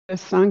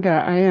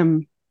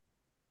Sangha,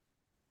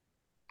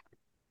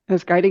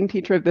 as guiding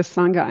teacher of this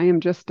Sangha, I am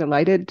just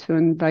delighted to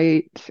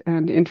invite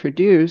and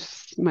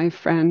introduce my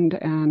friend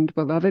and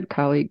beloved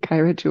colleague,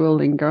 Kaira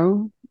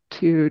Lingo,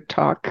 to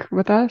talk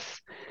with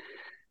us.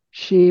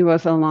 She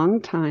was a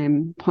long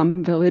time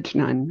Plum Village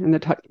nun in the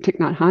Thich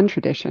Nhat Hanh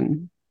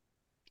tradition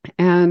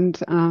and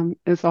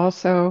is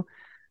also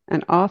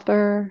an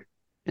author,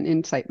 an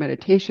insight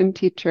meditation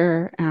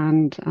teacher,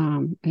 and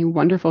a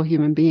wonderful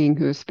human being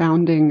who is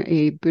founding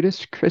a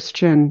Buddhist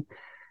Christian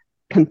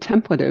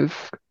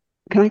contemplative.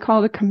 Can I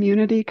call it a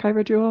community,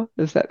 Kyra Jewel?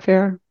 Is that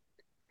fair?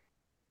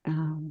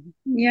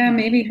 Yeah,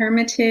 maybe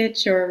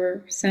hermitage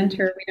or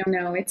center. We don't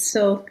know. It's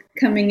still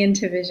coming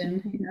into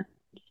vision.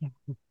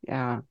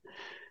 Yeah.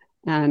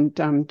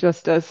 And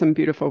just does some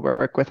beautiful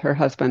work with her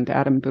husband,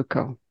 Adam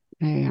Bucco,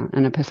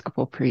 an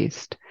Episcopal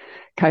priest.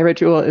 Kyra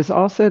Jewel is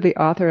also the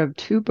author of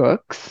two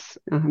books.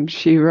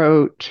 She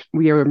wrote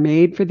We Are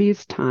Made for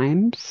These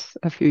Times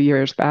a few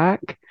years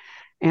back,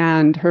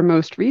 and her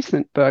most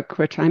recent book,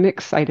 which I'm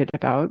excited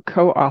about,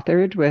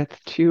 co-authored with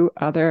two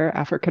other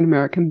African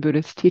American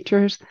Buddhist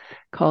teachers,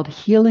 called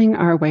Healing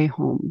Our Way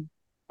Home.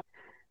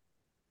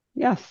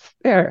 Yes,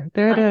 there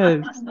it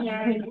is.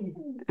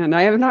 And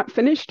I have not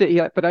finished it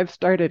yet, but I've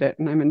started it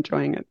and I'm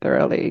enjoying it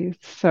thoroughly.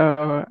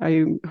 So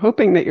I'm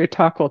hoping that your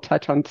talk will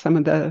touch on some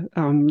of the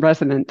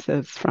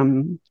resonances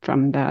from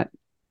that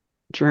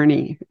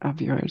journey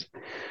of yours.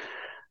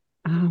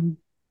 Um,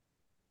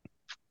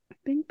 I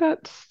think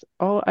that's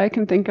all I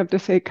can think of to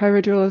say.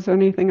 Kyra Jewel, is there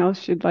anything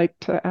else you'd like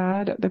to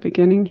add at the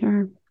beginning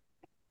here?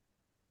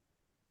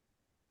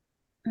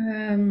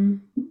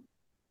 Um,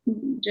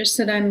 just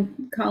that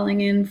I'm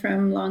calling in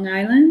from Long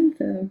Island,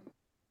 the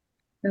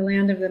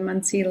land of the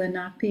Munsee,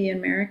 Lenape,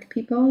 and Merrick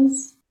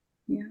peoples.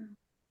 Yeah,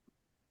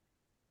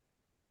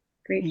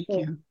 Thank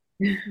grateful.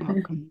 you. Thank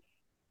Welcome.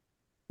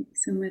 you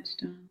so much,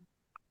 Don.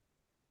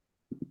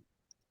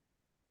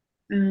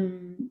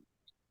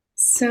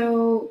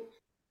 So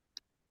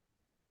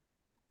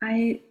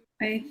I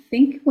I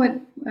think what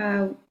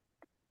uh,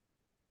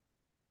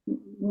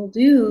 we'll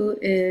do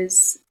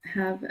is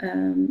have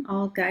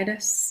all guide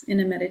us in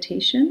a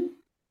meditation.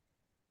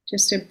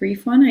 Just a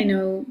brief one. I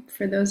know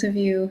for those of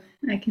you,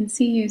 I can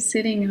see you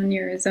sitting on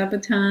your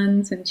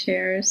zabutons and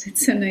chairs.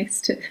 It's so nice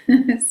to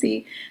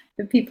see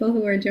the people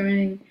who are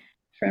joining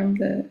from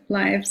the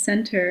live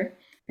center.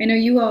 I know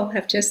you all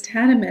have just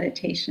had a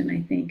meditation,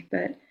 I think,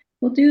 but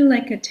we'll do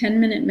like a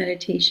 10-minute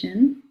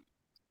meditation,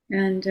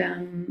 and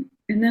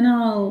then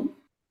I'll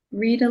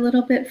read a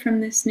little bit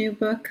from this new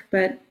book,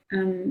 but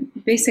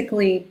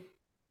basically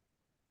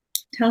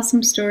tell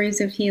some stories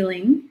of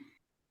healing,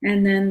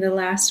 and then the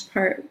last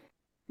part,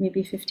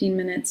 maybe 15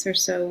 minutes or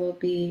so, will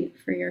be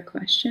for your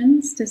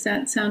questions. Does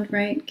that sound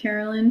right,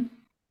 Carolyn?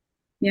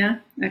 Yeah?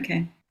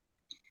 Okay.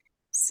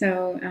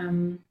 So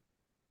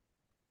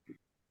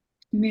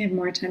we may have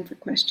more time for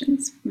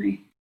questions. My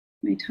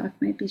talk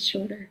might be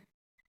shorter.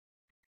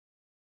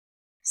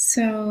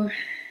 So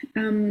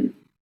the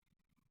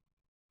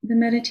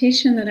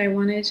meditation that I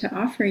wanted to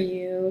offer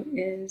you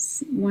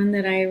is one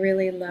that I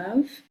really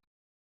love.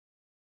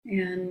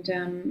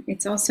 And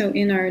it's also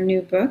in our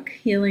new book,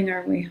 Healing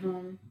Our Way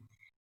Home.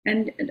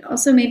 And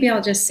also, maybe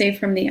I'll just say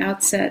from the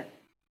outset,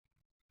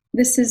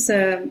 this is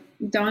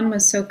Dawn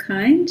was so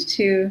kind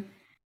to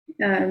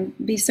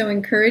be so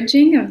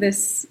encouraging of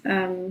this.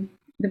 The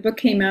book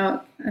came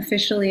out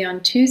officially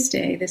on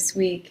Tuesday this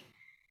week,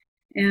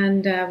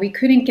 and we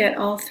couldn't get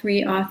all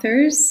three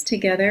authors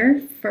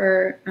together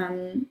for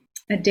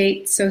a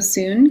date so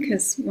soon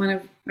because one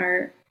of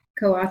our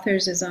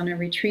co-authors is on a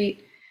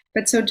retreat.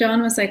 But so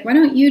John was like, "Why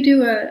don't you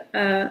do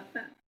a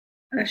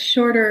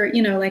shorter,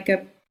 like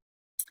an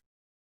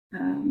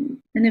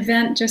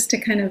event just to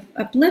kind of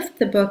uplift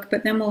the book,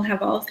 but then we'll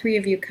have all three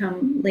of you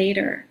come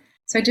later."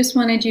 So I just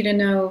wanted you to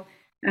know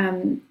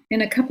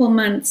in a couple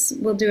months,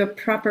 we'll do a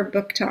proper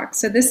book talk.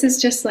 So this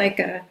is just like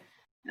a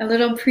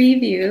little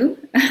preview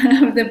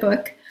of the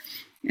book,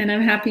 and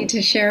I'm happy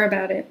to share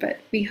about it.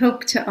 But we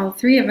hope to all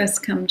three of us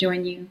come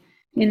join you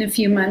in a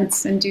few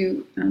months and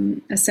do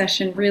a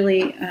session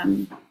really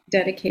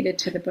dedicated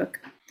to the book.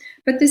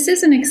 But this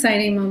is an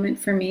exciting moment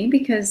for me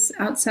because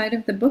outside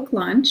of the book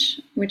launch,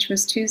 which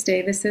was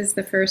Tuesday, this is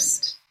the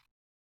first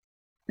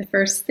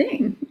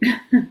thing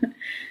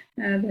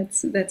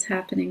that's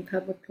happening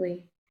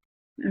publicly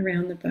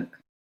around the book.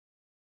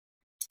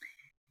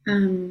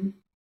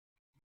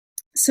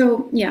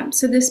 So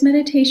this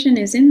meditation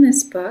is in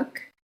this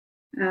book,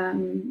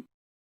 and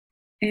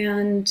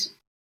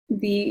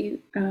the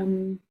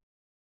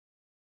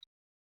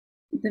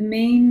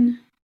main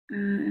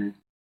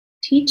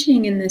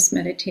teaching in this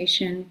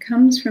meditation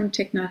comes from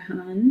Thich Nhat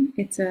Hanh.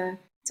 It's a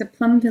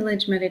Plum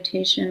Village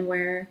meditation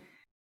where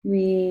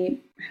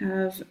we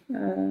have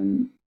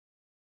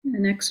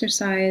an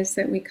exercise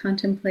that we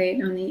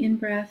contemplate on the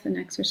in-breath, an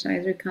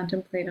exercise we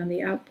contemplate on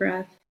the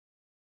out-breath,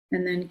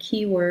 and then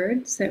key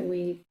words that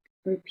we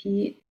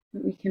repeat,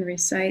 that we can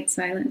recite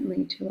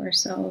silently to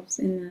ourselves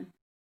in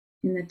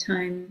the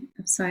time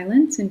of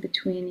silence in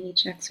between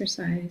each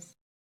exercise.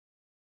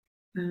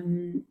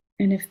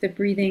 And if the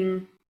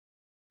breathing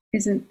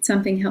isn't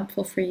something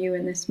helpful for you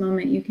in this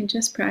moment, you can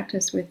just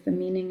practice with the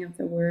meaning of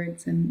the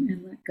words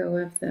and let go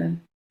of the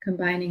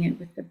combining it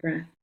with the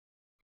breath.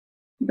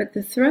 But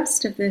the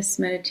thrust of this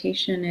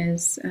meditation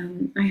is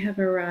I have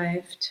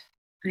arrived,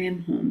 I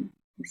am home.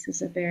 This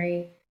is a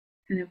very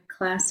kind of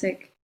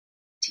classic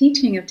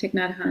teaching of Thich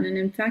Nhat Hanh. And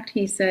in fact,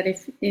 he said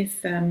if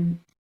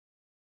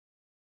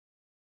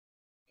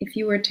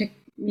you were to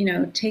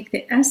take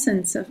the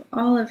essence of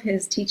all of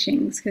his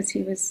teachings, because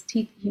he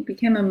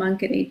became a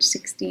monk at age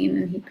 16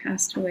 and he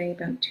passed away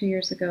about 2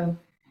 years ago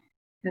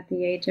at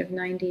the age of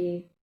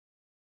 90,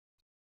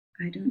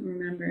 I don't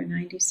remember,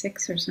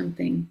 96 or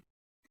something,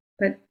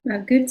 but a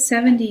good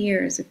 70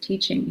 years of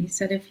teaching. He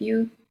said, if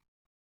you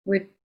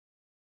would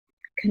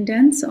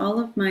condense all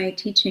of my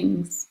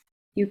teachings,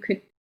 you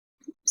could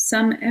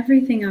sum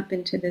everything up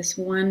into this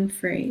one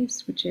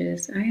phrase, which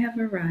is, I have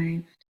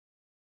arrived,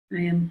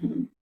 I am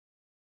home.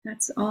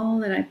 That's all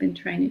that I've been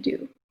trying to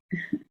do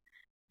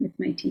with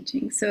my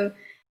teaching. So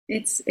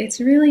it's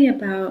really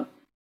about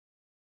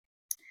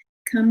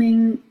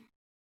coming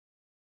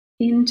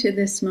into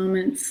this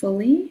moment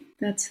fully.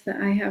 That's the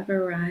I have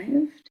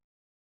arrived,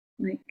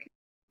 like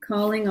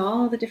calling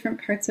all the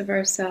different parts of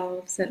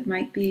ourselves that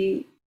might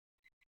be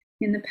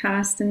in the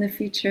past, in the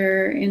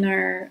future, in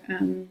our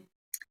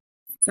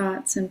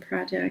thoughts and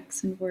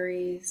projects and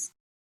worries,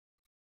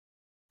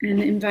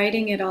 and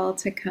inviting it all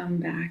to come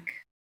back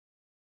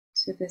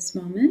to this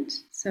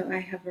moment. So I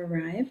have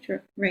arrived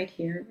right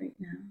here, right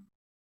now.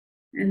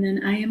 And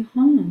then I am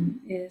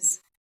home is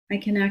I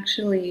can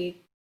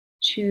actually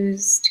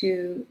choose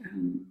to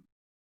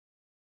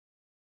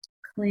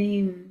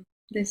claim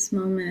this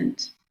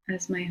moment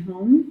as my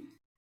home,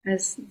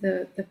 as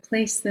the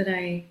place that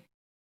I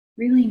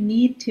really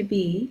need to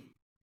be.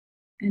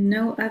 And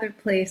no other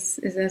place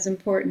is as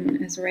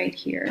important as right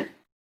here.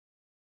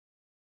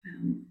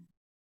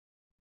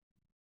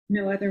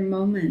 No other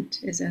moment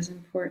is as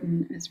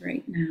important as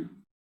right now.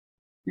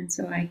 And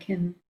so I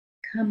can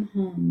come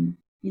home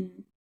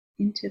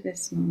into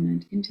this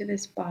moment, into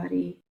this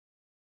body,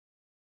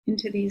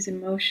 into these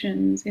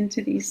emotions,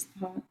 into these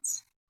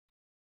thoughts.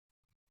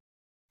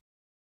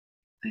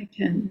 I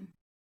can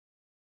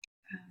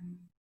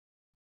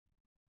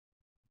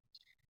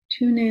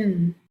tune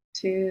in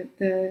to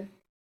the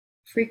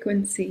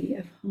frequency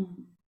of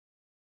home,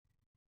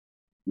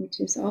 which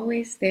is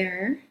always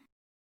there.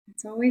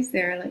 It's always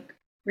there, like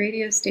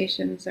radio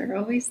stations are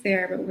always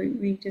there, but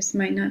we just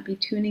might not be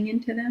tuning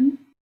into them,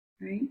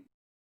 right?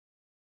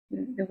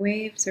 The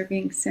waves are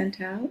being sent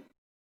out,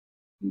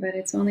 but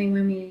it's only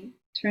when we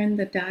turn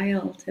the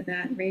dial to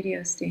that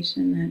radio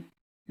station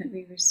that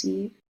we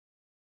receive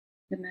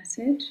the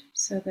message.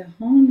 So the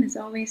home is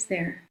always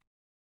there.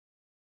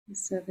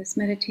 So this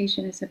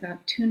meditation is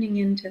about tuning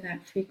into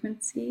that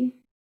frequency,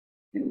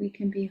 that we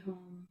can be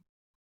home.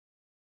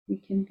 We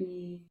can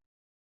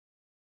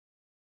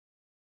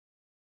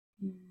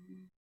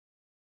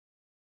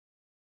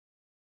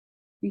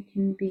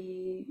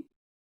be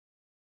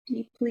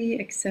deeply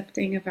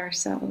accepting of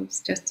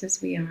ourselves just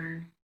as we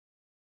are,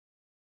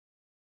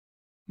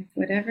 with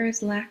whatever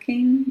is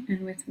lacking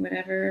and with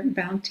whatever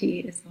bounty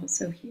is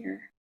also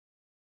here.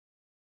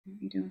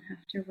 We don't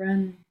have to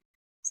run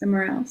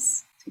somewhere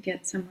else to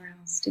get somewhere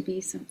else, to be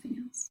something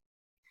else.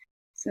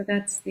 So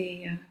that's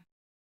the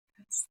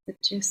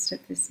gist of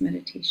this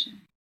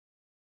meditation.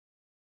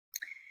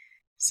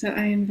 So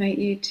I invite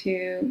you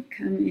to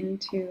come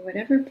into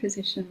whatever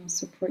position will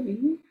support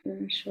you for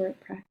a short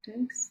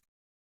practice.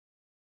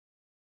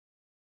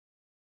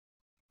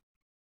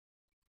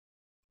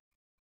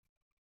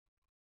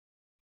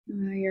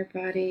 Allow your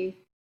body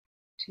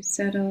to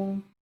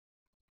settle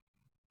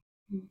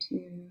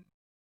into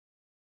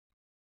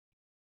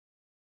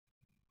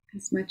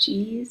as much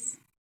ease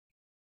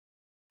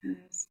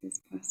as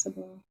is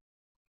possible.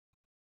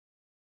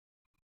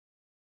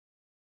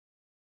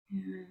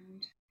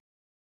 And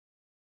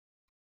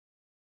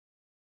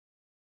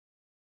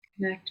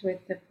connect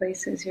with the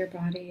places your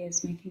body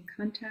is making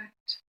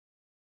contact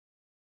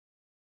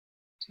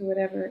to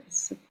whatever is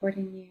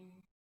supporting you.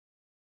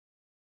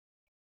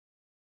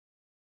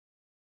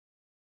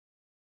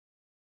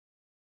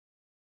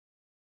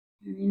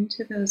 And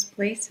into those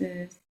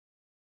places,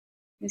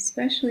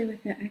 especially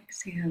with the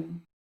exhale,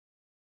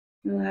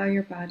 allow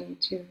your body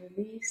to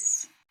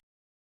release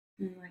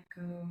and let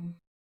go,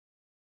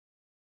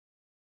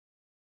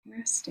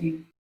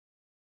 resting.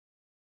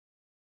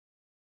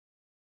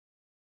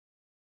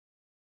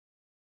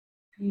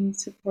 Being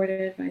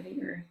supported by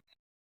the earth.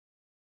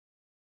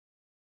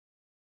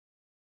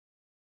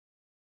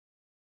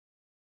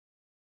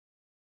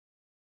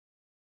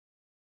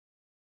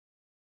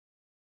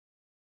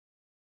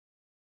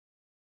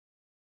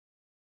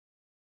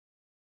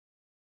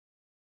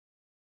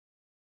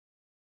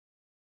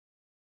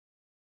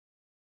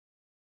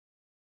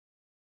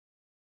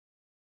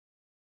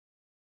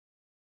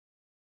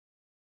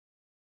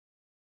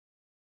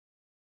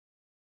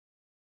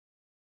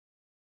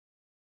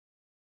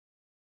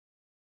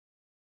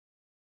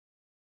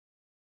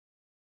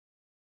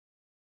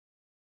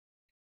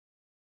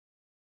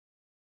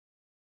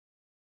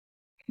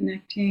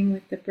 connecting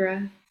with the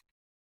breath,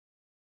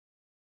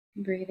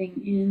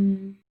 breathing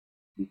in.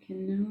 You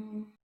can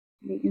know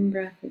the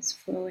in-breath is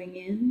flowing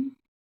in,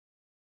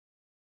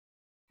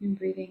 and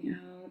breathing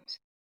out,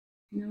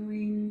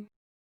 knowing,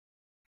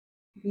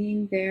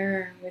 being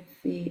there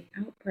with the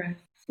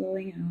out-breath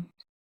flowing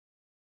out.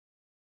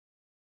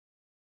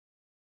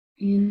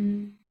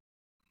 In,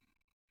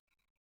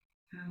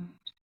 out.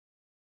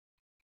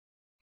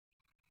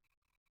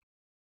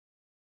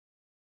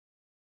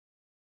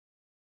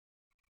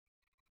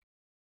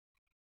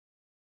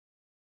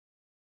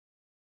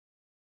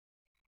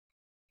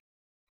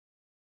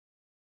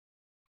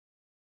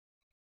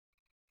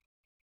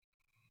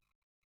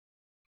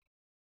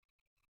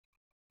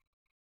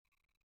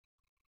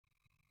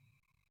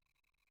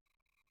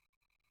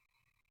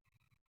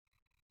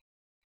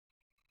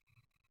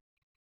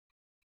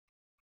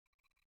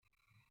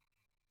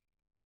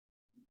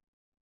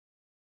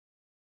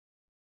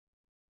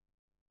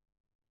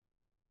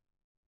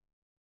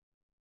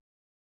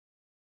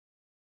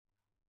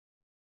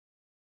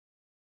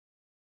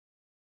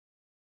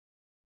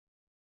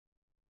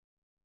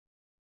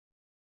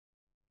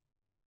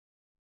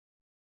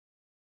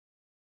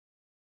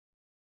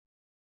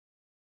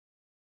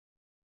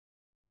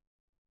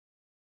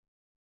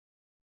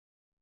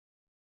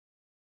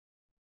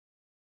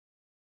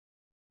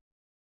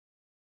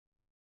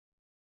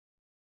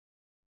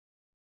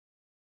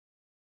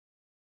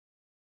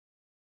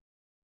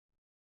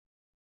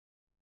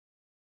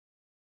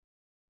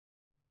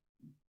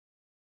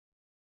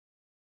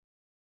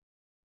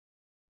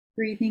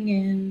 Breathing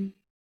in,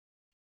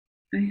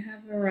 I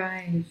have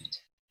arrived.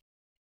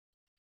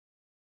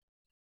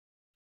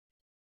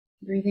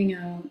 Breathing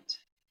out,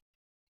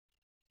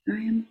 I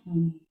am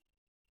home.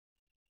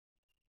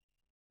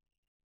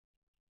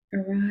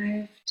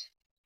 Arrived,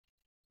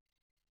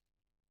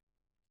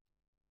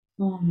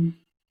 home.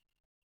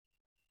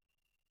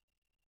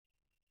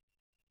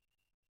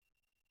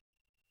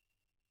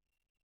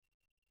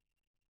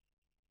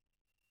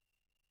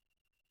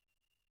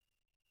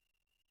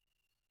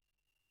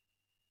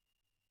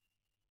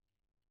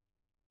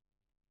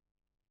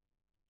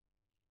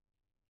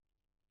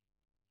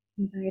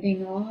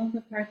 Inviting all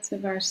the parts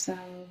of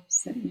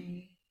ourselves that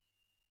may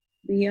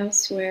be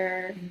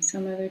elsewhere in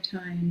some other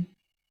time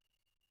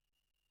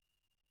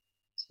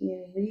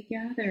to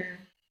regather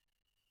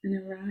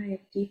and arrive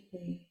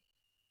deeply.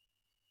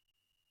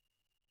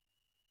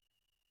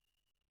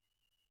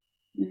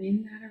 And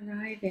in that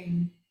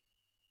arriving,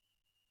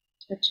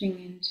 touching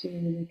into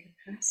the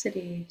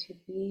capacity to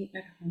be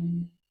at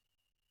home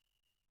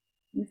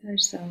with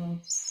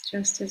ourselves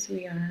just as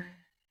we are,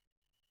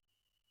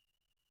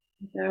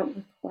 without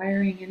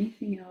requiring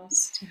anything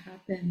else to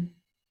happen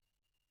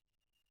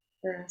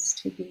for us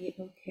to be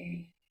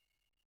okay,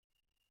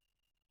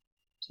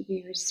 to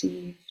be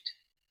received,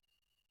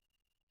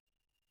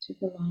 to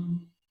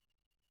belong.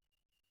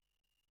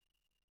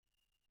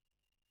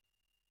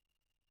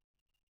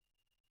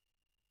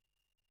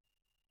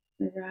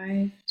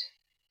 Arrived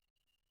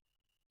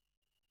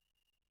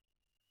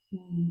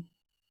home.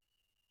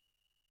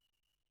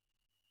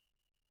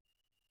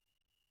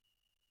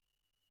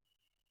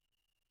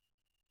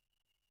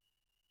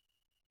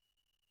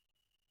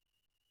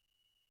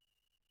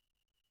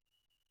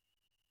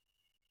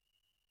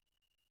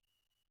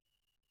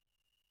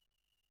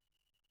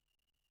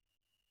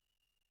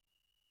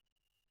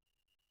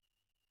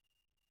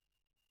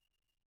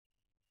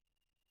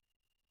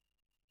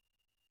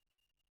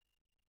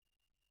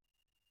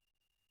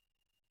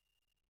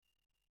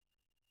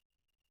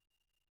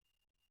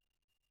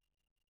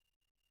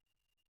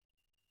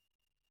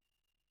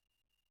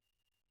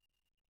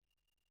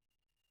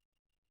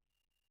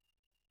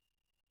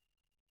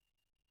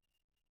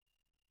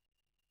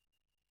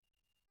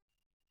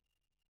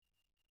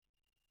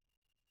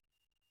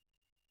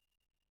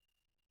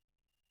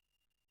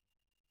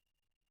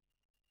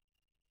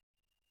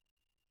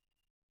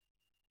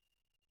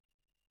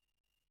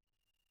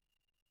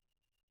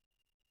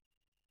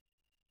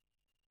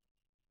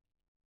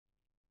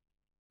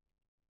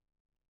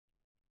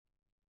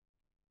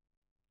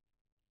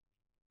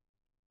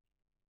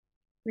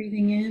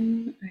 Breathing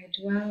in, I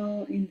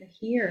dwell in the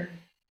here.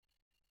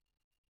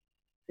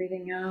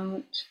 Breathing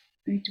out,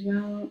 I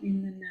dwell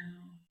in the now.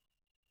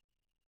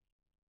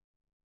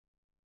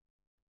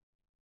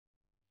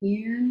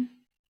 Here,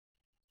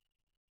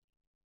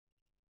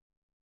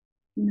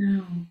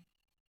 now.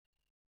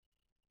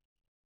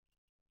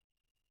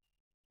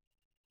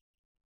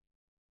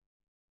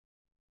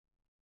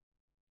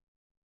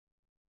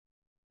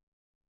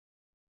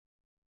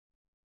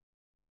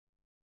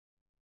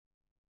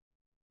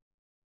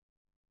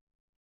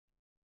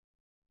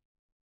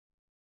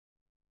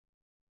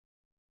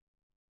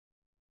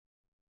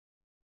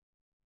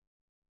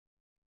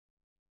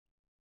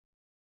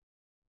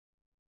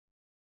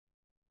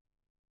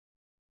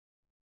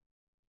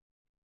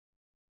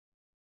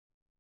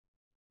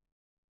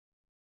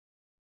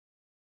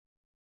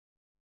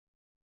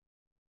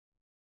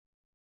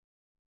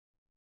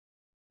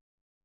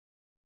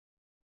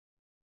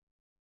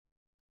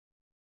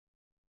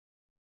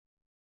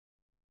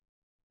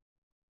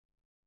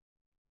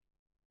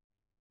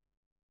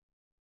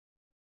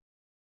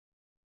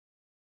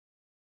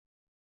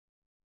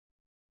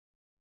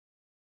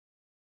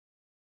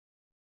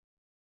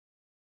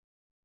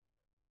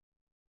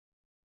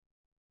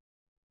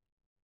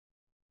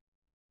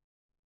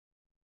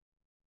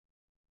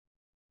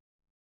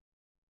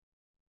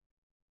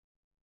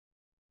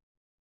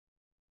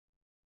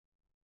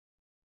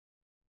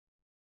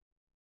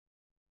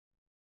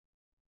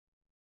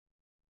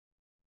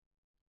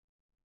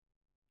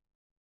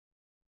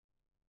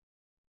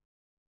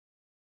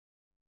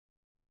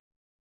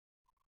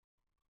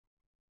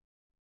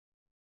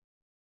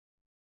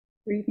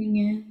 Breathing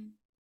in,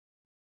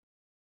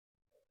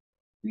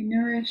 I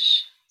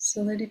nourish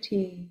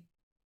solidity,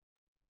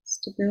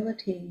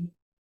 stability.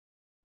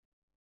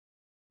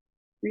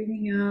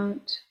 Breathing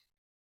out,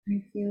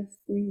 I feel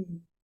free.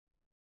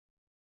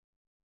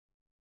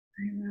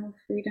 I allow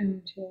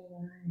freedom to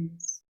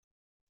arise.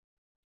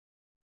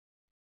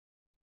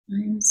 I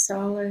am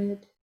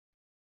solid.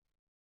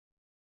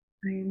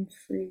 I am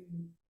free.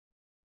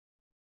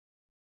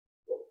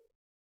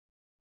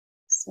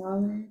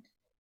 Solid,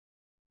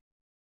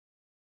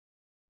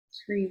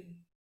 free.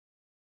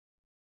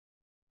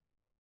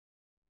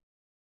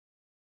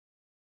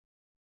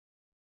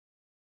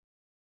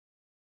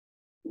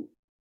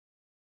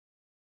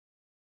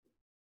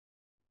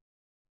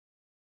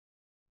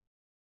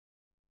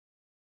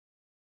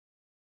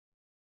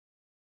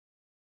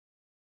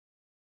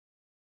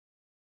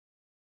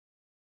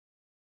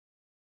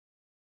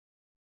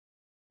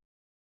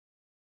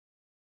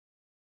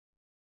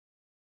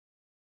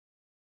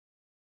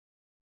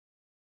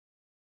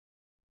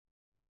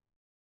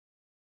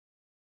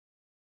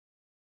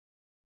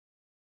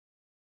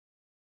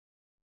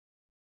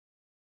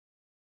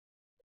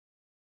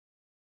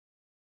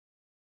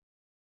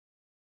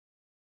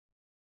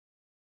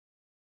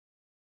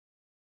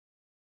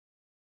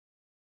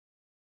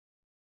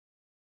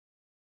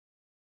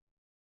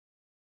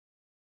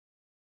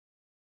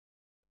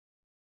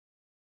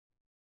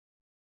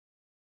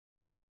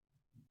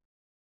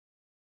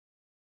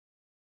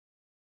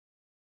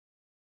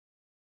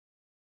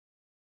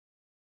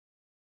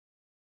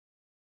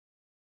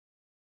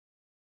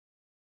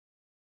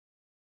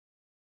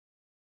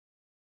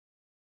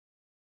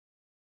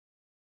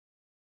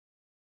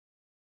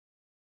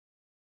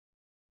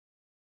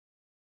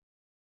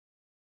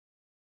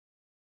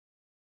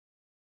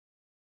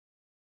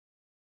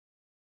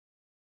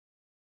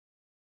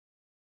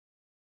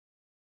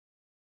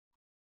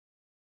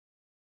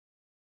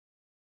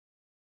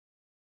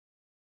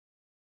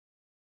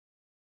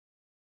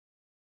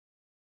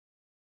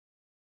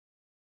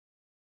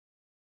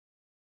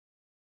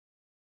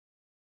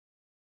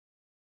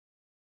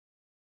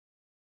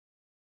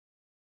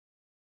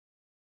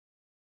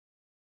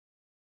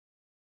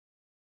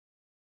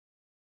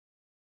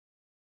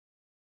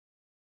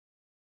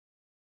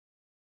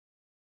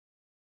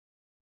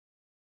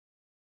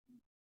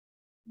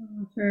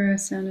 I'll offer a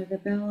sound of the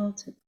bell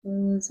to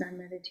close our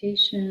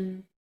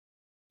meditation,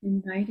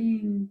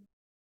 inviting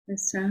the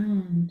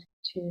sound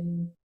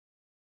to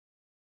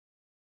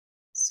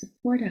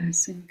support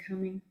us in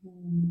coming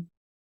home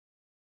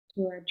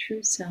to our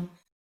true self,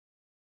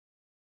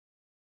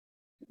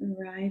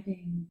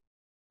 arriving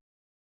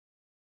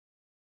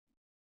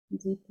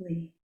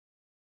deeply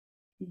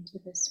into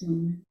this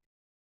moment.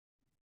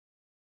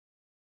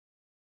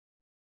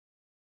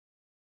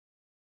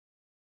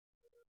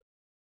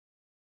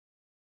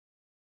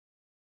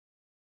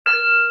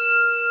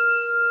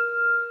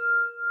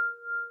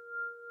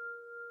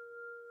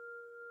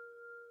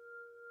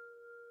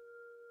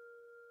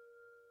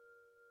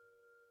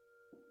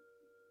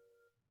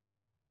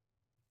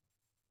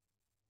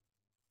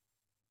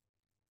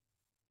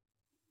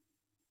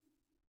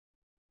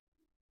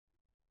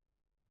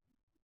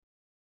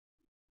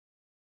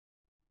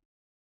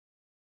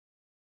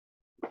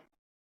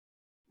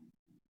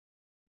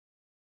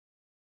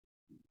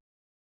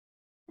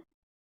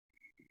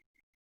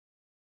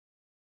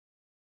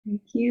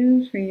 Thank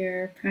you for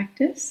your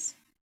practice.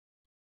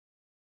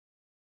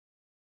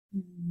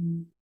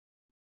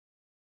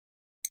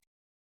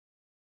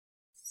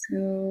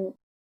 So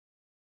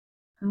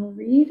I'll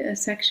read a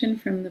section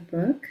from the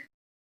book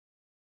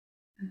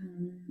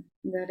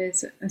that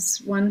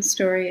is one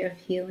story of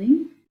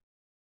healing.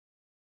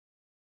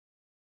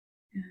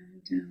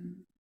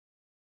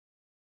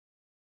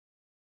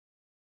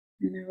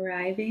 And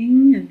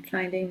arriving and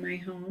finding my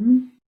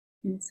home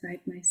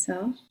inside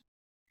myself.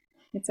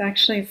 It's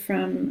actually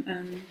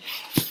from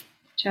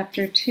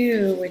chapter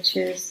 2, which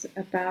is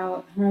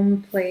about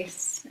home,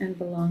 place, and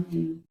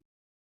belonging.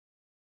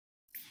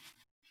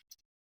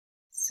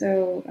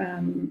 So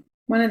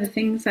one of the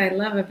things I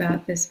love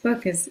about this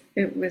book is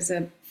it was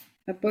a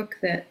book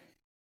that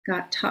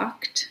got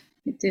talked.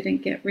 It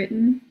didn't get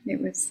written. It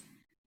was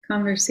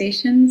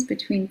conversations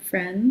between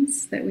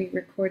friends that we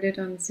recorded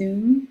on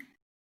Zoom,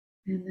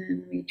 and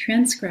then we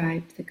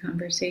transcribed the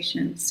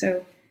conversation.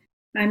 So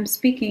I'm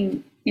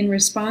speaking in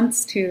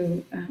response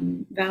to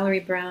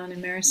Valerie Brown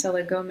and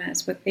Maricela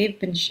Gomez, what they've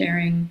been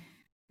sharing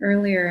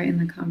earlier in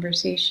the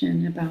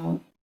conversation about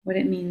what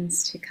it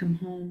means to come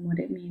home, what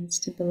it means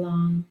to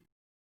belong.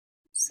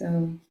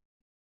 So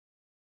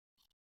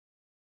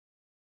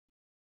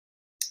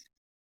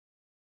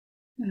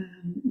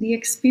the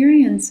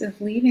experience of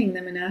leaving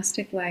the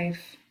monastic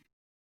life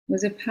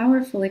was a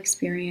powerful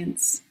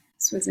experience.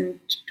 This was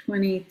in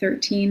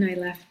 2013, I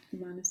left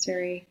the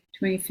monastery.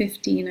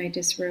 2015, I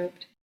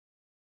disrobed.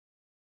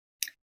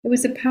 It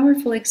was a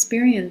powerful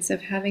experience of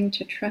having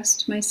to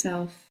trust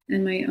myself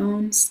and my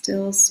own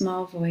still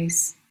small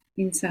voice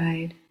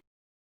inside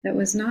that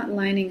was not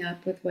lining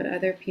up with what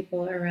other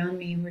people around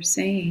me were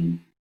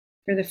saying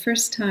for the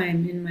first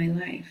time in my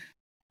life.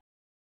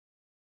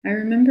 I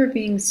remember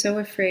being so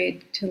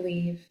afraid to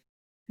leave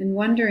and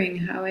wondering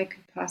how I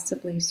could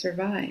possibly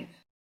survive.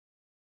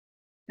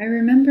 I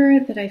remember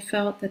that I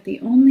felt that the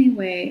only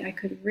way I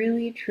could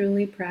really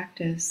truly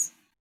practice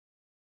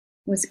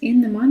was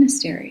in the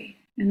monastery,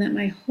 and that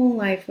my whole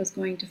life was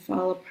going to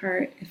fall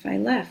apart if I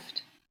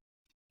left.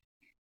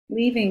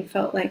 Leaving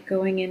felt like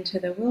going into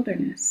the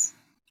wilderness.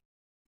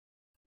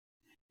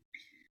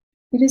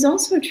 It is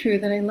also true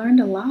that I learned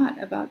a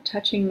lot about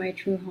touching my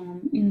true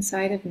home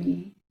inside of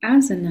me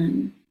as a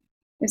nun,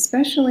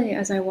 especially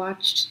as I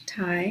watched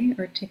Thai,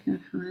 or Thich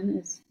Nhat Hanh,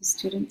 as the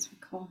students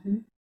would call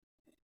him,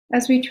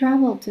 as we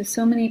traveled to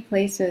so many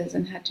places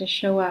and had to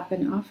show up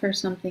and offer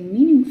something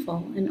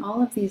meaningful in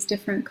all of these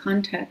different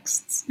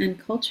contexts and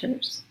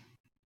cultures.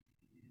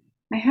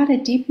 I had a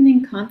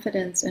deepening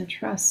confidence and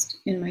trust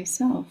in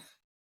myself.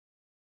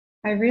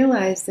 I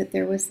realized that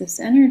there was this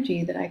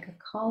energy that I could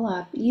call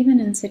up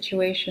even in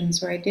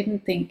situations where I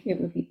didn't think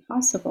it would be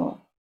possible.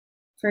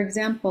 For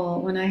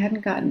example, when I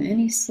hadn't gotten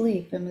any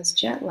sleep and was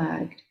jet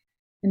lagged,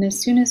 and as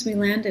soon as we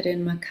landed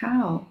in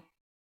Macau,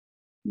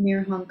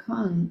 near Hong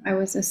Kong, I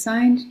was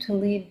assigned to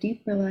lead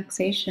deep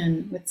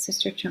relaxation with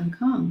Sister Chung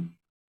Kong,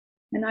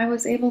 and I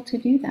was able to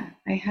do that.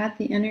 I had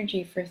the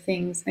energy for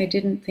things I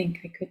didn't think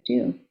I could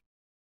do.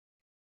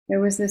 There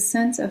was this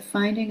sense of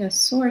finding a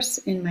source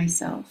in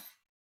myself.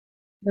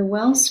 The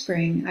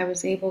wellspring I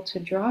was able to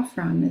draw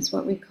from is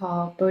what we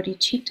call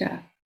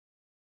bodhicitta,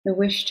 the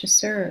wish to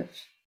serve,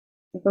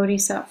 the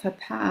bodhisattva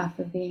path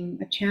of being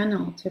a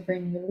channel to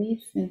bring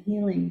relief and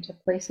healing to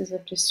places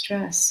of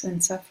distress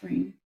and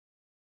suffering.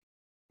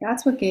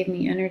 That's what gave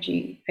me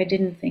energy I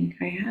didn't think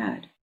I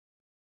had.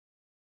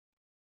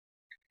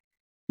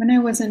 When I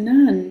was a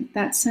nun,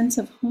 that sense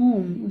of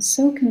home was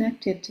so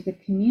connected to the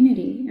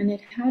community, and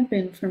it had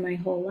been for my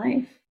whole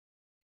life.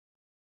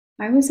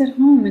 I was at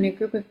home in a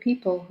group of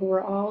people who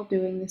were all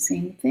doing the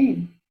same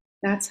thing.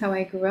 That's how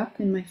I grew up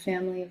in my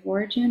family of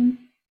origin,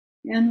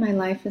 and my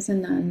life as a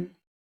nun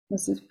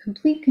was a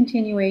complete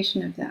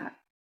continuation of that.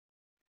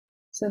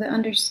 So the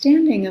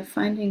understanding of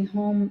finding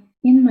home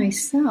in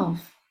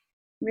myself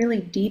really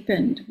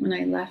deepened when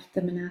I left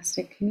the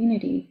monastic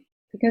community,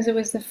 because it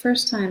was the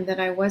first time that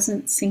I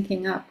wasn't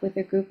syncing up with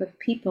a group of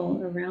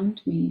people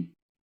around me.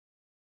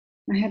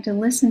 I had to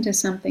listen to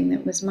something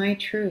that was my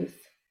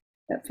truth,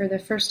 that for the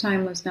first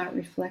time was not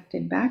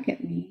reflected back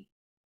at me.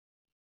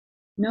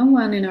 No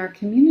one in our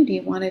community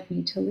wanted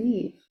me to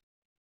leave.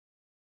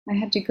 I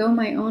had to go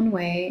my own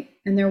way,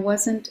 and there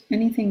wasn't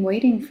anything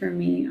waiting for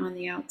me on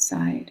the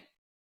outside.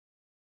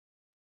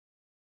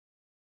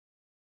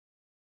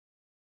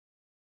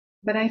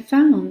 But I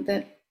found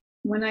that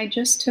when I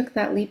just took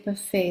that leap of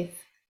faith,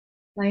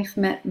 life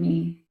met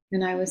me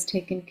and I was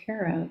taken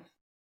care of.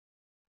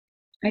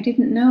 I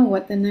didn't know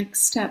what the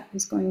next step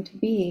was going to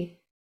be,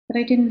 but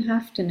I didn't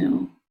have to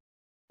know.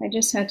 I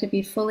just had to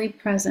be fully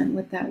present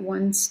with that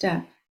one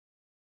step.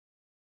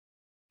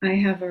 I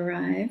have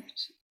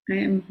arrived. I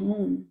am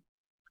home.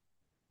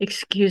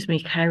 Excuse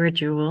me, Kaira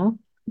Jewel.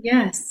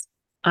 Yes.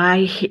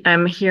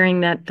 I'm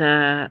hearing that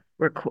the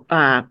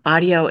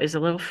audio is a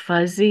little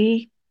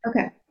fuzzy.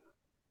 Okay.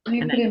 Let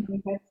me And put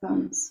in my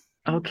headphones.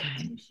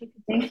 okay,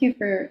 Thank you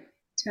for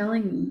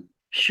telling me.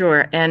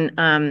 sure.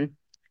 And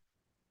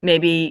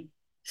maybe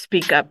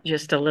speak up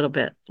just a little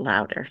bit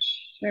louder.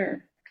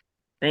 Sure.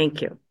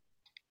 Thank you.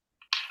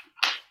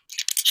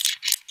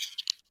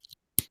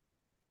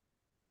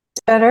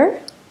 Better?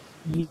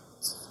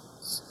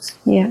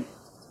 Yeah.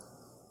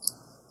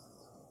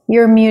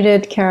 You're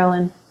muted,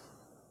 Carolyn.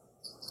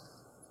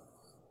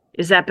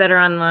 Is that better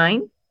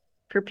online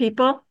for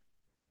people?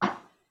 Is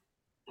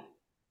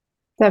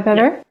that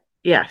better?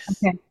 Yes,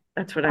 Okay.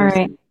 that's what All I'm right.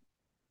 saying.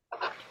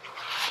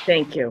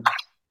 Thank you.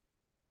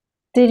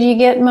 Did you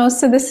get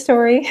most of the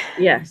story?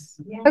 Yes.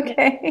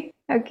 Okay.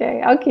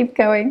 Okay. I'll keep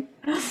going.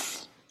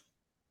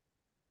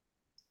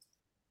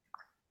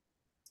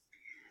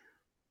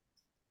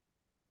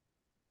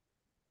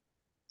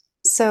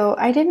 So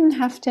I didn't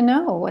have to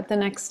know what the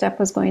next step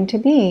was going to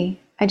be.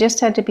 I just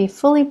had to be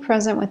fully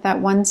present with that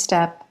one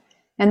step.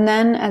 And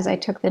then as I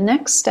took the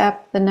next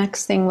step, the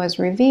next thing was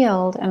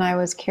revealed and I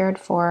was cared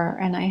for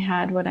and I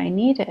had what I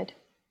needed.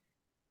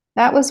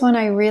 That was when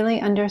I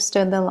really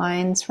understood the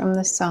lines from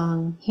the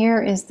song,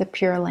 "Here is the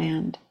Pure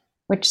Land,"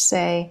 which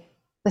say,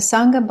 "The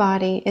Sangha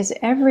body is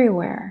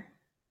everywhere.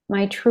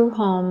 My true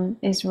home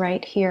is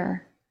right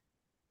here."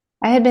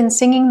 I had been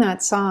singing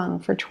that song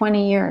for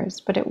 20 years,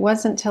 but it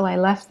wasn't till I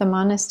left the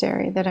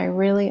monastery that I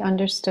really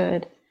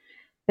understood,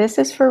 this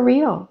is for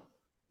real.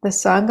 The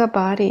Sangha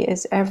body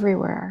is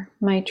everywhere.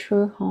 My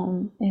true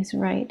home is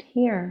right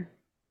here.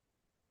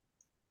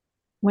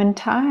 When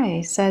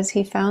Thai says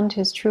he found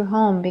his true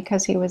home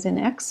because he was in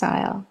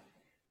exile,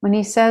 when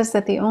he says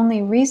that the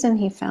only reason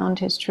he found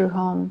his true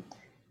home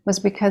was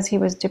because he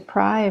was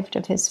deprived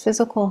of his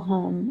physical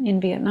home in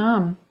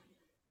Vietnam,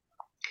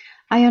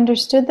 I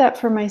understood that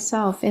for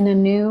myself in a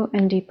new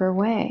and deeper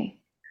way.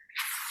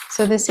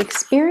 So this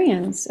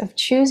experience of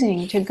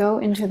choosing to go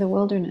into the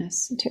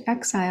wilderness, to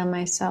exile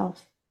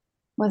myself,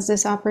 was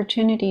this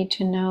opportunity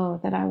to know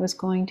that I was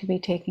going to be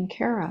taken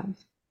care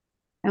of.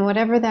 And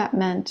whatever that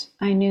meant,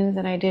 I knew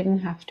that I didn't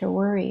have to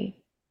worry.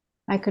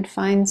 I could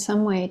find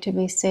some way to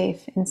be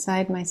safe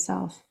inside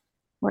myself,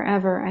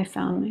 wherever I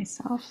found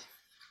myself.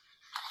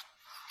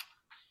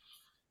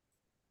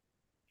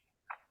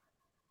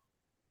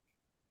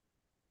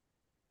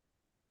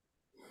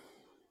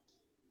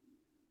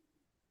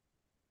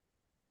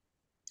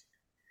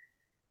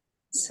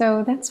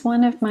 So that's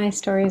one of my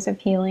stories of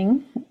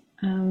healing.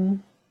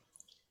 And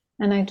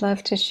I'd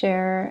love to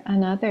share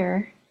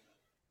another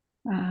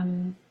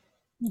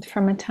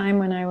from a time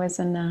when I was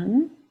a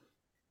nun.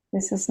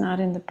 This is not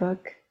in the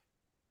book.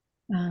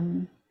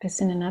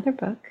 It's in another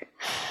book.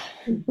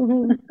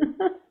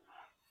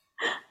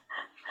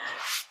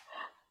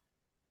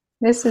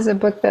 This is a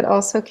book that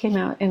also came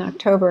out in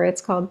October.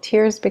 It's called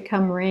Tears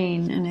Become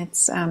Rain, and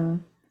it's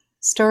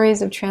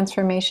stories of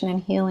transformation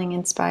and healing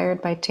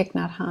inspired by Thich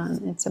Nhat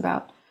Hanh. It's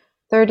about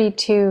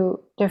 32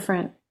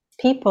 different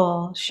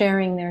people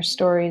sharing their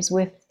stories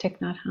with Thich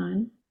Nhat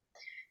Hanh.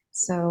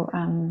 So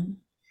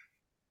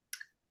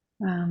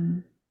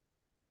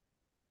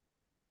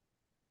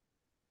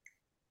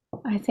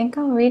I think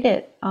I'll read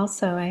it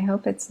also. I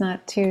hope it's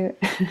not too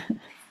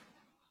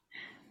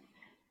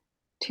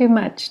too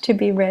much to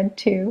be read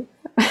to.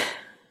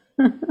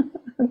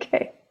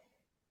 Okay.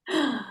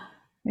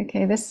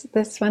 Okay, this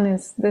one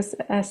is, this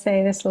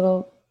essay, this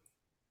little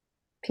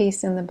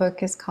piece in the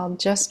book is called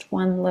Just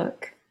One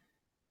Look.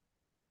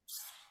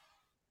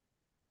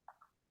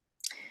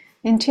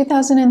 In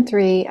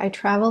 2003, I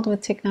traveled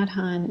with Thich Nhat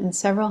Hanh and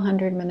several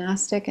hundred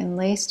monastic and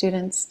lay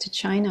students to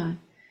China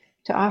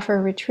to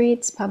offer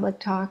retreats, public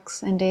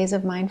talks, and days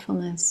of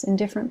mindfulness in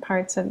different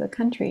parts of the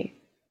country.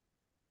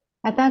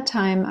 At that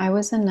time, I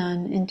was a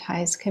nun in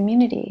Thai's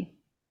community.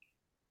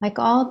 Like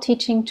all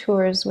teaching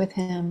tours with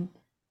him,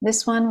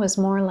 this one was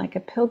more like a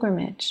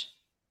pilgrimage.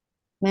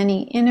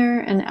 Many inner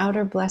and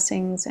outer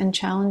blessings and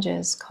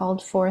challenges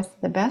called forth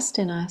the best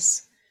in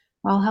us,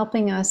 while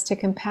helping us to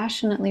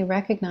compassionately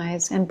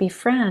recognize and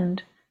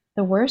befriend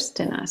the worst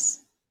in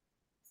us.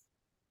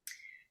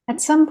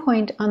 At some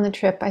point on the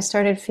trip, I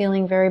started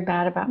feeling very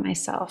bad about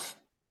myself.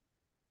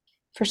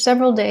 For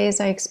several days,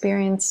 I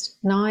experienced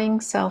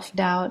gnawing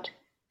self-doubt,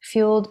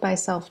 fueled by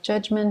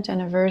self-judgment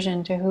and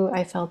aversion to who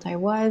I felt I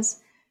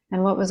was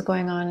and what was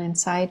going on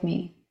inside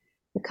me.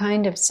 The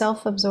kind of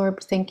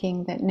self-absorbed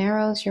thinking that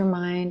narrows your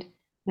mind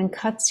and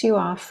cuts you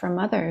off from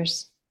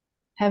others.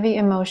 Heavy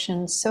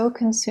emotions so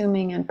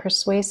consuming and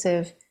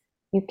persuasive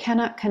you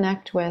cannot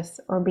connect with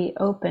or be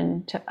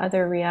open to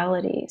other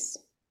realities.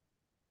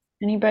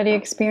 Anybody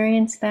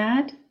experience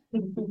that?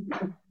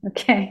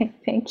 Okay,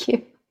 thank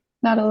you.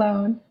 Not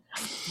alone.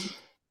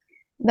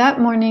 That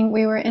morning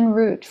we were en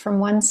route from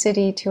one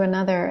city to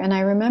another, and I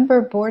remember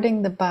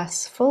boarding the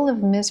bus full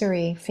of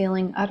misery,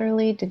 feeling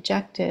utterly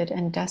dejected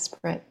and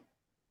desperate.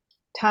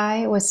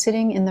 Thai was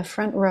sitting in the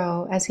front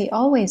row, as he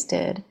always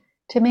did,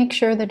 to make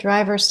sure the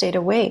driver stayed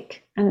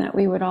awake and that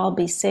we would all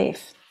be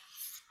safe.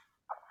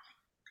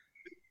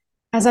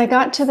 As I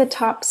got to the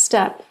top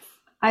step,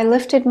 I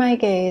lifted my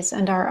gaze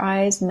and our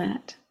eyes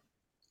met.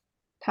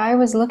 Thai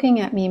was looking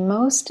at me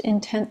most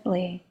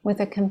intently,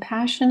 with a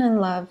compassion and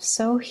love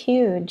so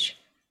huge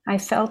I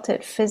felt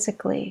it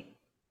physically.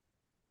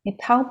 A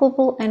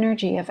palpable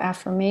energy of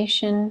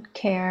affirmation,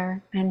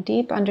 care, and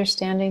deep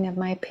understanding of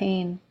my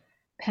pain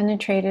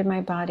penetrated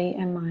my body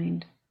and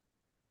mind.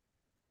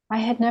 I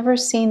had never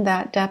seen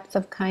that depth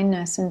of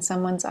kindness in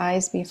someone's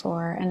eyes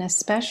before, and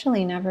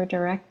especially never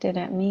directed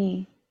at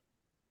me.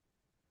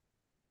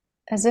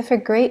 As if a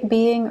great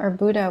being or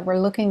Buddha were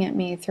looking at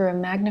me through a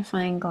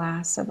magnifying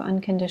glass of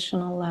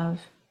unconditional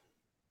love.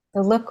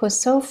 The look was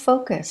so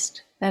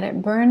focused that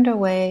it burned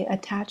away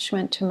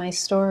attachment to my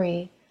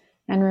story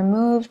and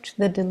removed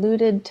the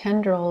deluded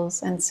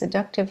tendrils and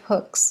seductive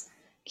hooks,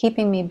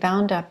 keeping me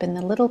bound up in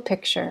the little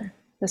picture,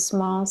 the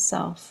small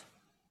self.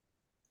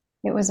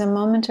 It was a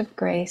moment of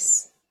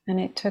grace, and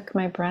it took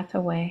my breath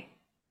away.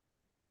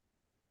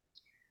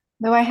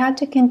 Though I had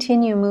to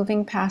continue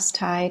moving past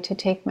Thai to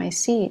take my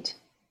seat,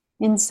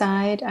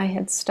 inside I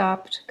had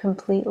stopped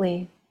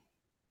completely.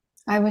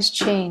 I was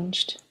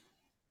changed.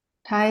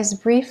 Thai's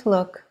brief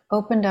look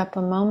opened up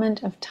a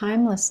moment of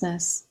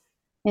timelessness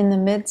in the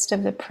midst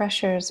of the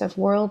pressures of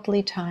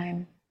worldly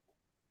time,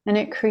 and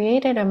it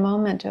created a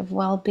moment of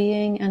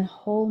well-being and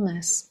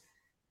wholeness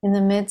in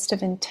the midst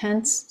of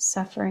intense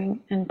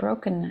suffering and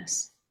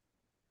brokenness.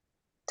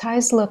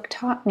 Thai's look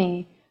taught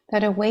me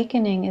that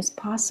awakening is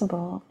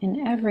possible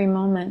in every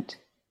moment,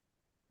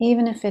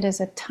 even if it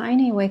is a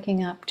tiny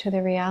waking up to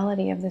the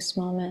reality of this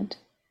moment,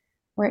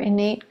 where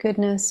innate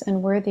goodness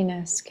and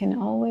worthiness can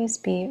always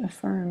be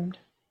affirmed.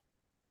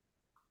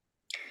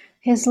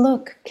 His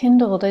look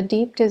kindled a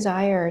deep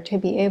desire to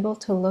be able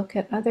to look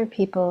at other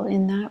people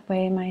in that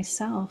way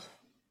myself,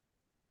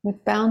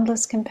 with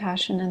boundless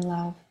compassion and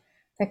love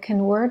that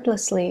can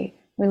wordlessly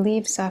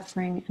relieve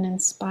suffering and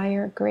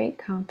inspire great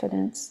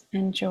confidence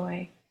and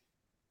joy.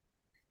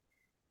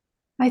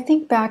 I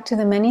think back to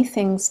the many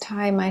things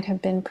Thai might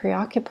have been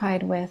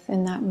preoccupied with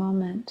in that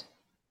moment,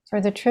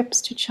 for the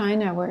trips to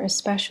China were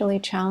especially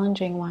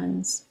challenging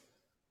ones.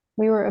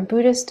 We were a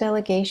Buddhist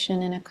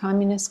delegation in a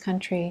communist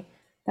country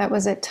that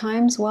was at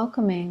times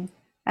welcoming,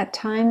 at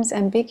times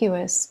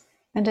ambiguous,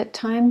 and at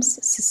times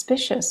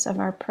suspicious of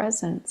our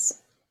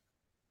presence.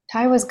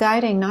 Tai was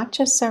guiding not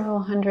just several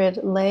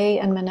hundred lay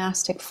and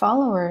monastic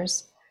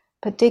followers,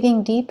 but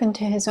digging deep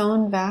into his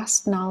own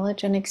vast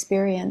knowledge and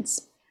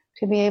experience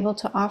to be able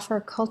to offer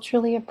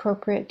culturally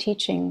appropriate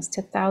teachings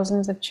to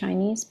thousands of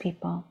Chinese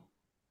people.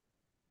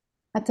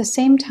 At the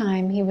same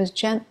time, he was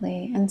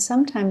gently, and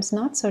sometimes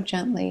not so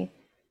gently,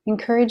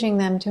 encouraging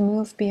them to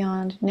move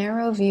beyond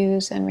narrow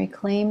views and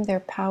reclaim their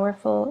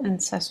powerful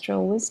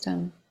ancestral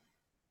wisdom.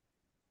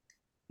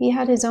 He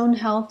had his own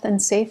health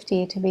and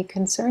safety to be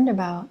concerned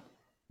about,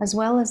 as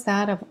well as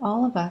that of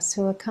all of us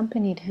who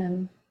accompanied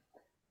him.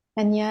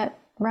 And yet,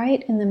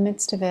 right in the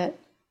midst of it,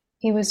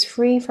 he was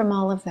free from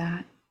all of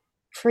that,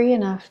 free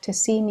enough to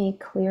see me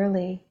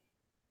clearly,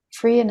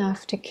 free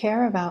enough to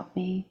care about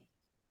me,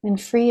 and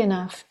free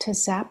enough to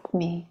zap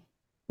me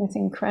with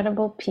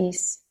incredible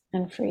peace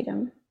and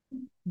freedom.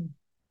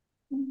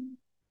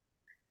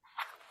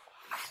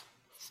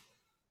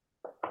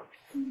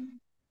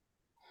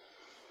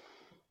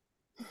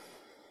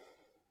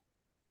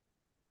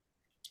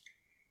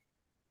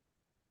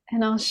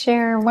 And I'll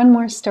share one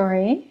more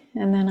story,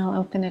 and then I'll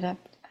open it up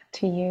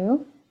to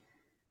you.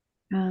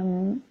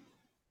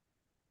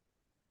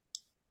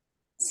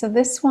 So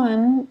this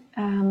one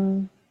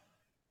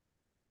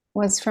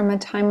was from a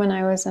time when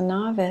I was a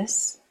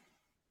novice,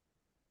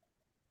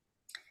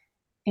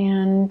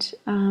 and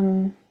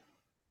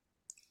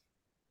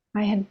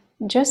I had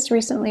just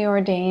recently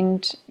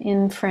ordained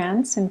in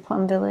France, in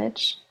Plum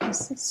Village,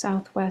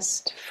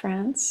 southwest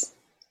France,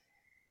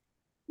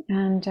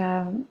 and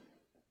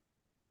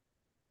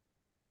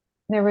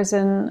there was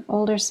an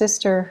older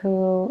sister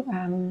who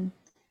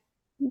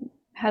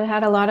had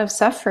had a lot of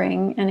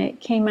suffering, and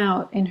it came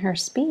out in her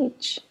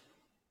speech.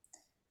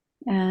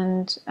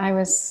 And I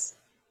was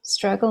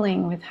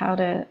struggling with how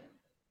to,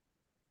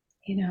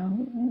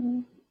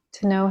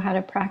 to know how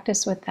to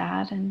practice with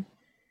that and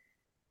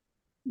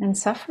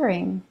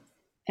suffering.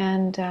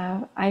 And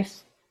I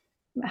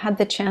had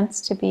the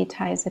chance to be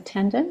Thai's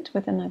attendant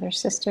with another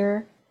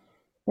sister.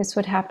 This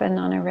would happen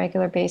on a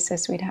regular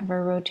basis. We'd have a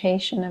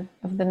rotation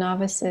of the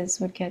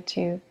novices would get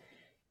to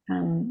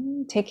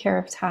take care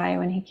of Thai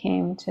when he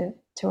came to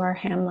our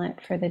hamlet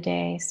for the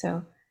day.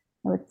 So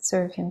I would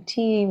serve him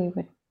tea. We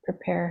would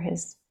prepare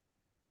his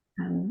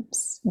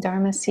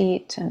Dharma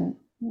seat and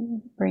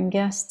bring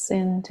guests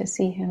in to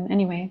see him.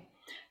 Anyway,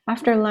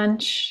 after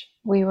lunch,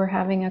 we were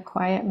having a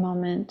quiet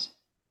moment,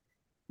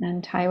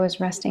 and Thai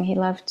was resting. He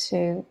loved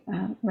to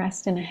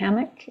rest in a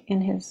hammock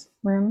in his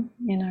room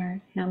in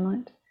our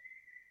hamlet.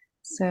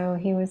 So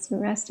he was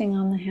resting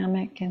on the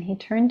hammock, and he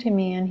turned to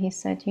me and he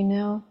said,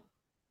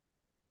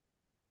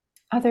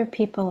 other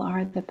people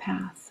are the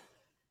path.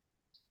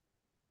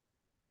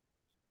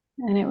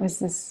 And it was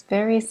this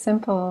very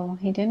simple,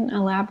 he didn't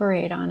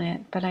elaborate on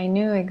it, but I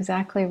knew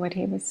exactly what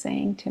he was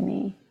saying to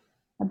me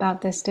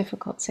about this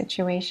difficult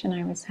situation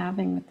I was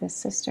having with this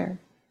sister.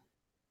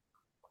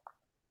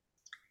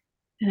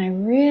 And I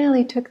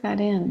really took that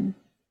in.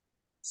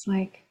 It's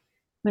like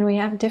when we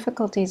have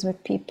difficulties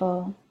with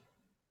people,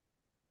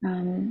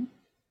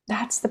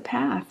 that's the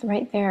path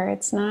right there.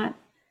 It's not,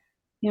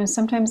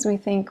 sometimes we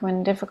think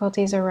when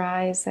difficulties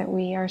arise that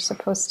we are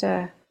supposed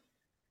to,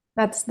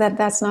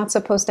 that's not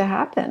supposed to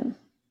happen,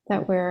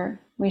 that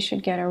we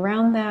should get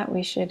around that,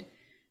 we should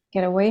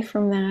get away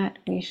from that,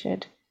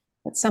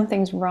 that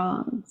something's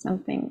wrong,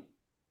 something,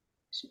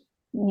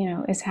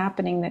 is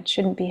happening that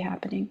shouldn't be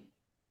happening.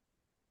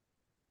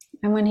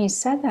 And when he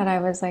said that, I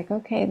was like,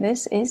 okay,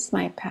 this is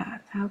my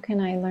path. How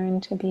can I learn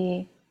to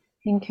be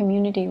in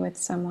community with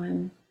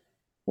someone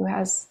who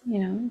has,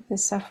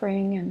 this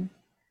suffering,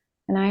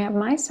 and I have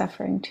my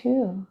suffering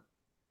too?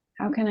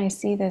 How can I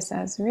see this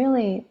as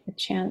really a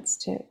chance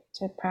to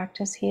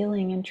practice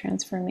healing and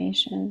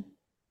transformation,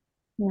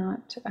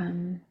 not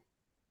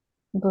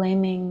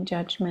blaming,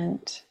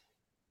 judgment,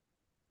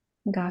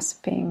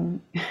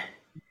 gossiping,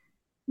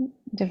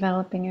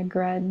 developing a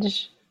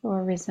grudge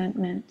or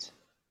resentment,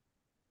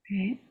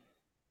 right?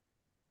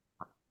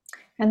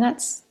 And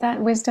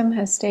that wisdom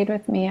has stayed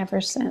with me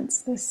ever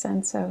since, this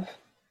sense of,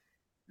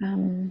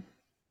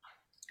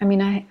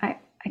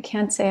 I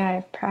can't say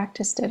I've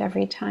practiced it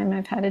every time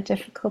I've had a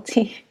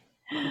difficulty,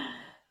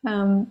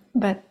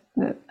 but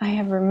I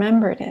have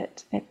remembered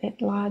it.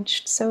 It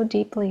lodged so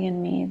deeply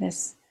in me,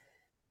 this,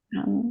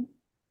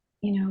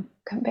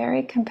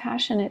 very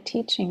compassionate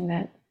teaching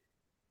that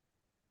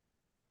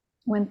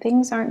when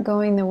things aren't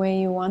going the way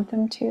you want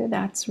them to,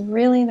 that's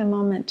really the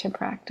moment to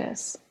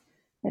practice.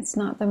 It's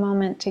not the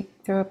moment to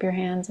throw up your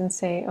hands and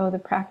say, oh, the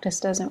practice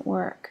doesn't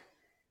work.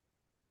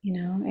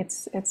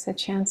 It's a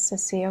chance to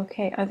see,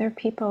 okay, other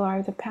people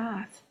are the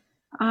path.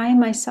 I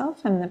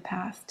myself am the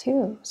path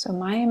too. So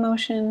my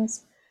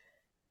emotions,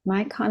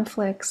 my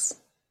conflicts,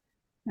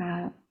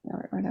 or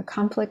the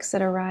conflicts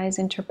that arise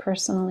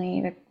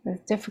interpersonally, the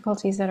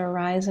difficulties that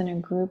arise in a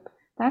group,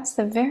 that's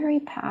the very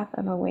path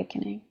of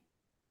awakening.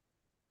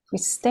 If we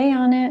stay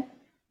on it,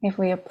 if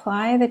we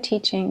apply the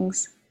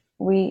teachings,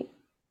 we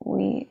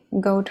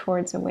go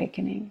towards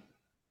awakening.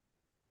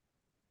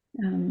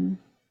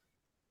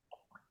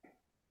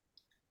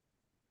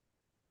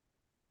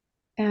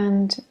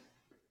 And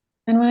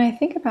when I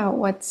think about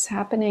what's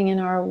happening in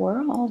our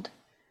world,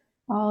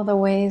 all the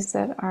ways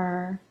that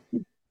our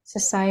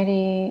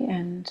society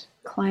and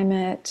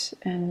climate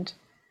and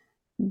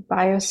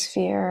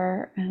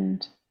biosphere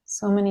and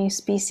so many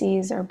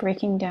species are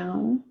breaking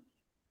down,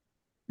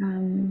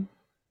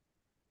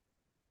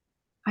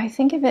 I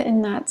think of it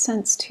in that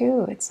sense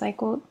too. It's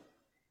like, well,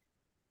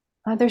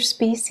 other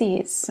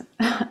species,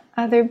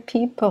 other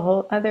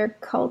people, other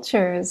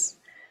cultures,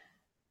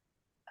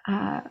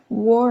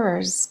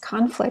 wars,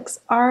 conflicts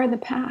are the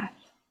path.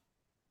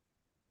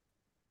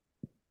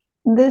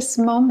 This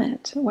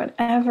moment,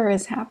 whatever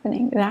is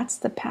happening, that's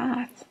the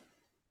path.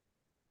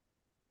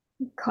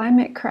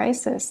 Climate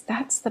crisis,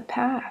 that's the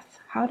path.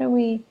 How do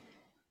we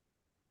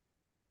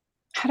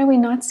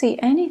not see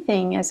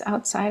anything as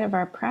outside of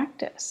our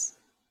practice,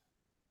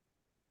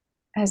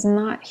 as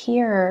not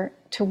here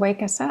to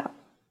wake us up?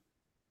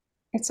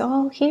 It's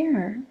all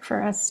here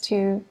for us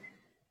to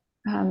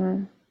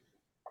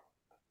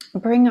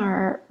bring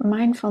our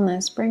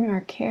mindfulness, bring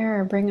our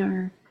care, bring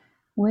our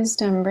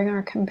wisdom, bring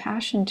our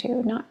compassion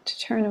to, not to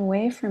turn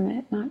away from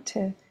it, not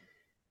to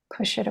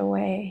push it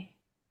away.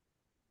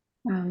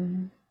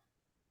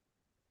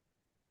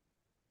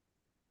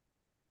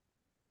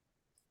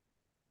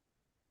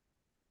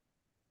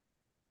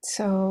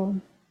 So,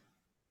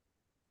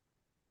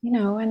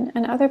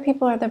 and other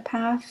people are the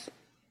path,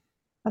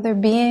 other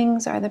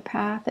beings are the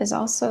path is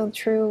also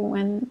true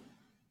when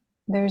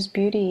there's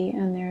beauty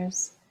and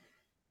there's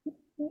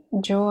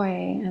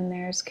joy and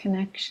there's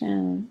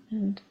connection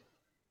and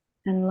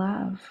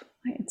love.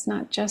 It's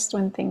not just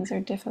when things are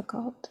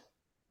difficult.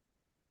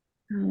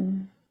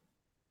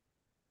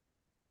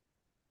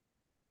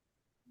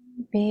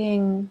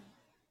 Being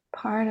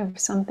part of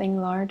something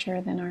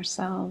larger than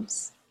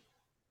ourselves,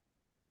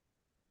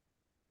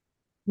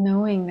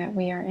 knowing that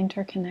we are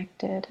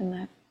interconnected and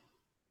that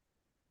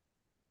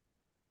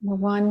the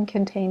one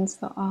contains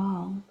the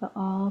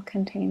all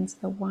contains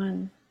the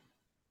one.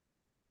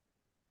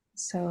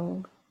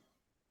 So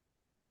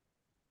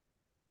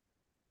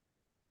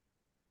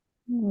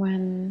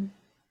when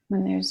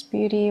there's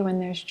beauty, when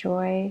there's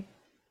joy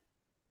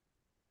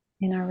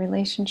in our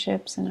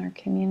relationships, in our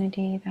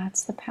community,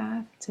 that's the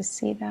path, to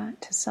see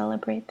that, to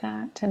celebrate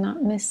that, to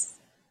not miss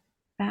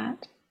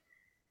that.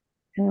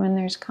 And when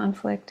there's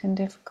conflict and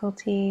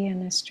difficulty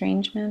and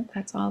estrangement,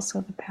 that's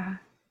also the path.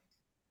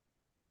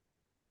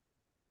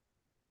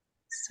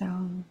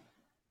 So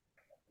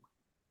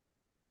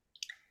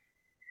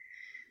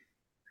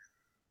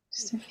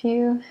just a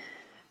few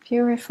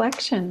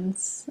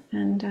reflections,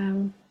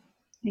 and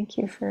thank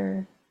you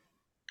for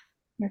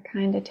your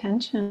kind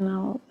attention.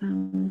 I'll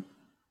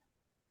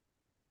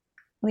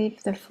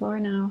leave the floor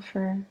now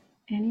for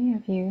any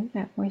of you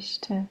that wish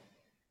to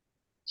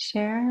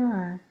share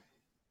or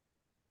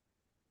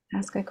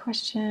ask a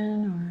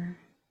question or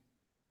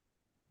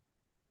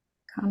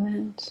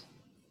comment.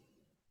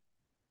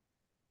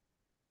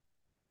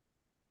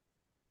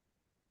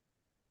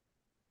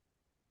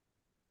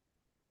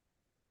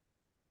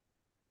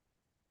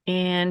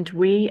 And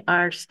we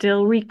are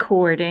still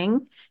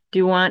recording. Do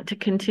you want to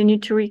continue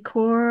to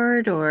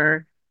record,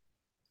 or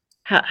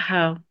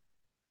how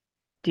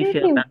do you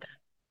feel about that?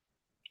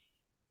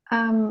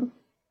 I'm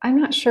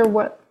not sure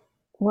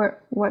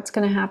what's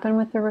going to happen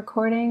with the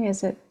recording.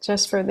 Is it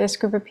just for this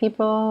group of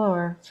people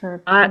or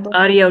for public?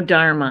 Audio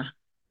Dharma,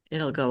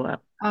 it'll go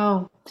up.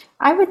 Oh,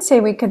 I would say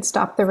we could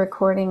stop the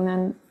recording,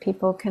 then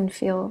people can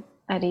feel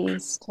at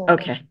ease to,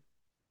 Okay.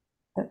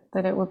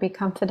 that it will be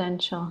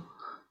confidential.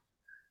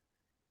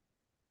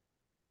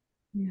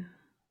 Yeah.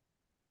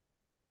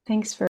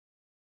 Thank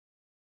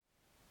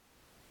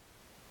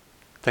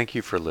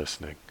you for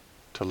listening.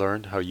 To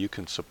learn how you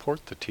can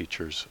support the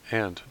teachers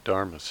and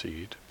Dharma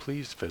Seed,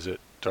 please visit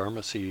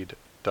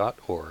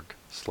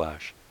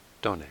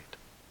dharmaseed.org/donate.